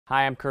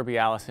Hi, I'm Kirby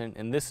Allison.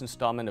 In this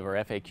installment of our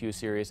FAQ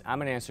series, I'm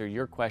going to answer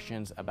your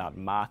questions about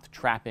moth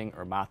trapping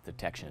or moth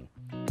detection.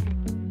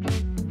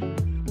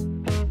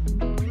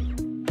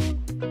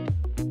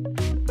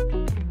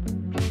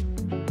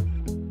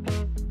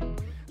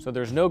 So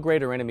there's no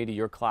greater enemy to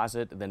your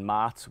closet than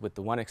moths, with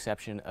the one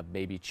exception of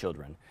maybe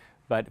children.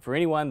 But for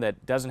anyone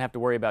that doesn't have to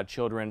worry about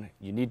children,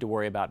 you need to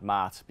worry about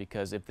moths,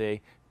 because if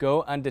they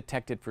go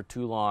undetected for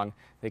too long,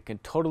 they can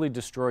totally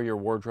destroy your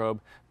wardrobe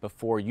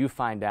before you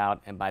find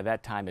out, and by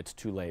that time it's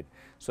too late.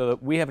 So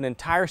we have an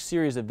entire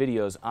series of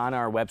videos on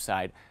our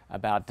website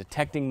about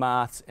detecting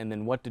moths and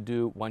then what to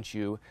do once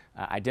you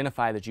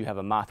identify that you have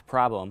a moth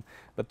problem.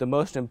 But the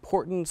most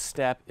important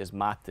step is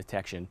moth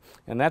detection,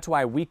 and that's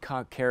why we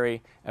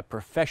carry a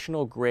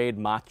professional grade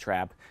moth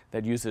trap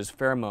that uses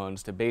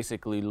pheromones to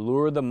basically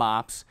lure the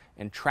moths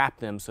and trap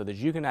them so that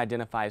you can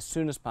identify as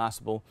soon as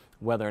possible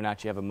whether or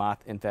not you have a moth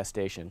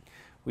infestation.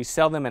 We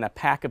sell them in a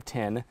pack of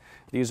 10.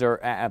 These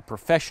are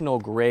professional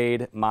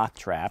grade moth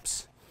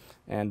traps,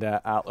 and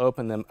I'll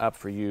open them up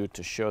for you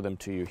to show them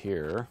to you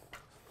here.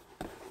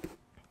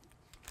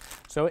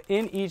 So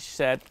in each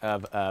set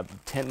of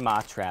 10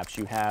 moth traps,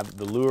 you have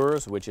the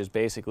lures, which is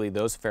basically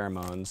those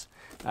pheromones,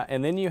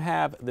 and then you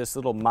have this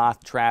little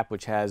moth trap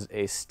which has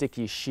a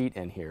sticky sheet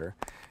in here.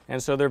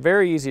 And so they're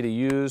very easy to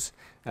use.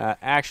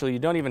 Actually, you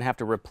don't even have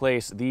to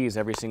replace these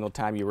every single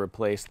time you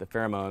replace the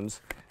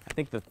pheromones. I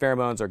think the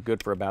pheromones are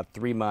good for about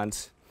 3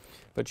 months.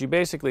 But you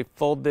basically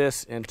fold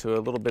this into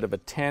a little bit of a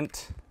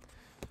tent.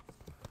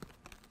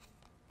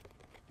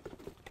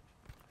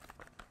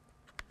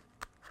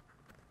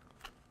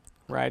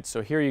 Right,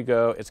 so here you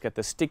go. It's got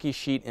the sticky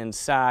sheet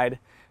inside.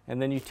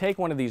 And then you take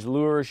one of these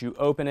lures, you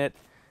open it,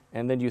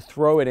 and then you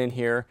throw it in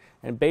here,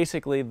 and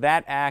basically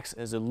that acts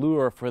as a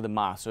lure for the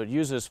moth. So it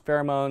uses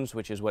pheromones,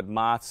 which is what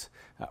moths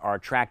are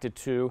attracted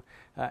to.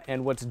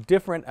 And what's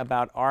different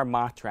about our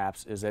moth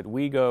traps is that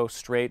we go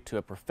straight to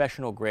a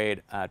professional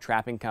grade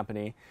trapping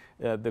company.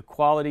 The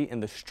quality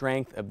and the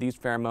strength of these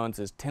pheromones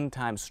is 10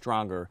 times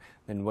stronger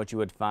than what you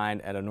would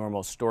find at a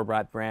normal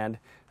store-bought brand.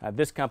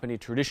 This company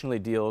traditionally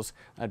deals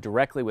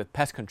directly with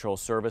pest control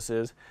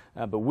services,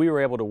 but we were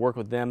able to work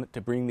with them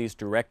to bring these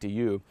direct to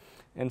you.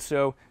 And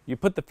so you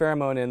put the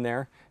pheromone in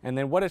there, and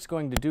then what it's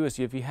going to do is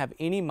if you have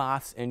any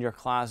moths in your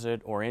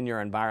closet or in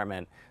your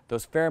environment,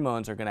 those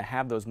pheromones are going to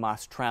have those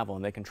moths travel,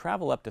 and they can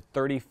travel up to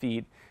 30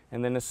 feet.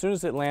 And then as soon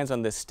as it lands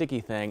on this sticky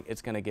thing,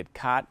 it's going to get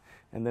caught.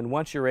 And then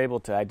once you're able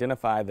to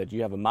identify that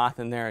you have a moth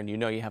in there and you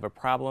know you have a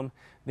problem,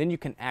 then you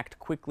can act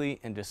quickly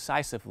and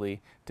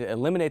decisively to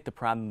eliminate the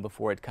problem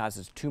before it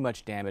causes too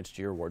much damage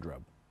to your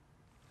wardrobe.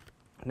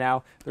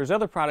 Now, there's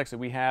other products that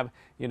we have,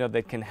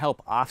 that can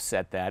help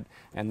offset that,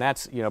 and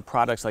that's,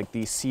 products like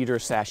these cedar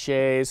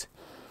sachets.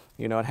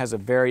 It has a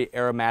very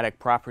aromatic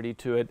property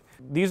to it.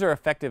 These are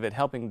effective at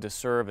helping to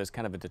serve as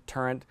kind of a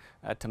deterrent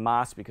to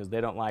moths because they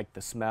don't like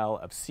the smell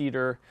of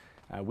cedar.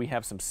 We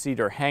have some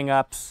cedar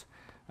hang-ups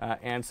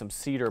and some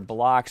cedar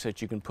blocks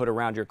that you can put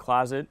around your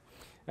closet.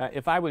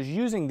 If I was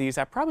using these,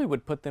 I probably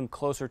would put them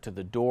closer to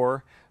the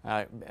door,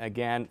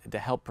 again, to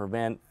help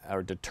prevent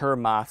or deter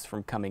moths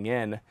from coming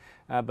in.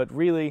 But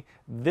really,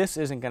 this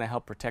isn't going to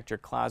help protect your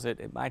closet.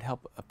 It might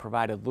help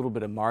provide a little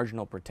bit of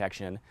marginal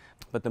protection.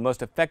 But the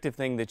most effective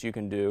thing that you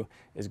can do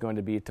is going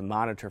to be to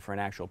monitor for an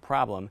actual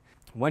problem.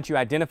 Once you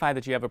identify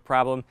that you have a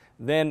problem,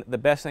 then the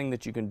best thing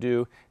that you can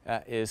do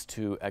is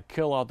to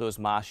kill all those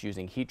moths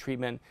using heat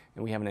treatment.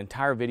 And we have an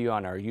entire video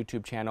on our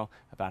YouTube channel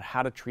about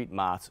how to treat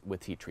moths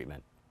with heat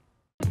treatment.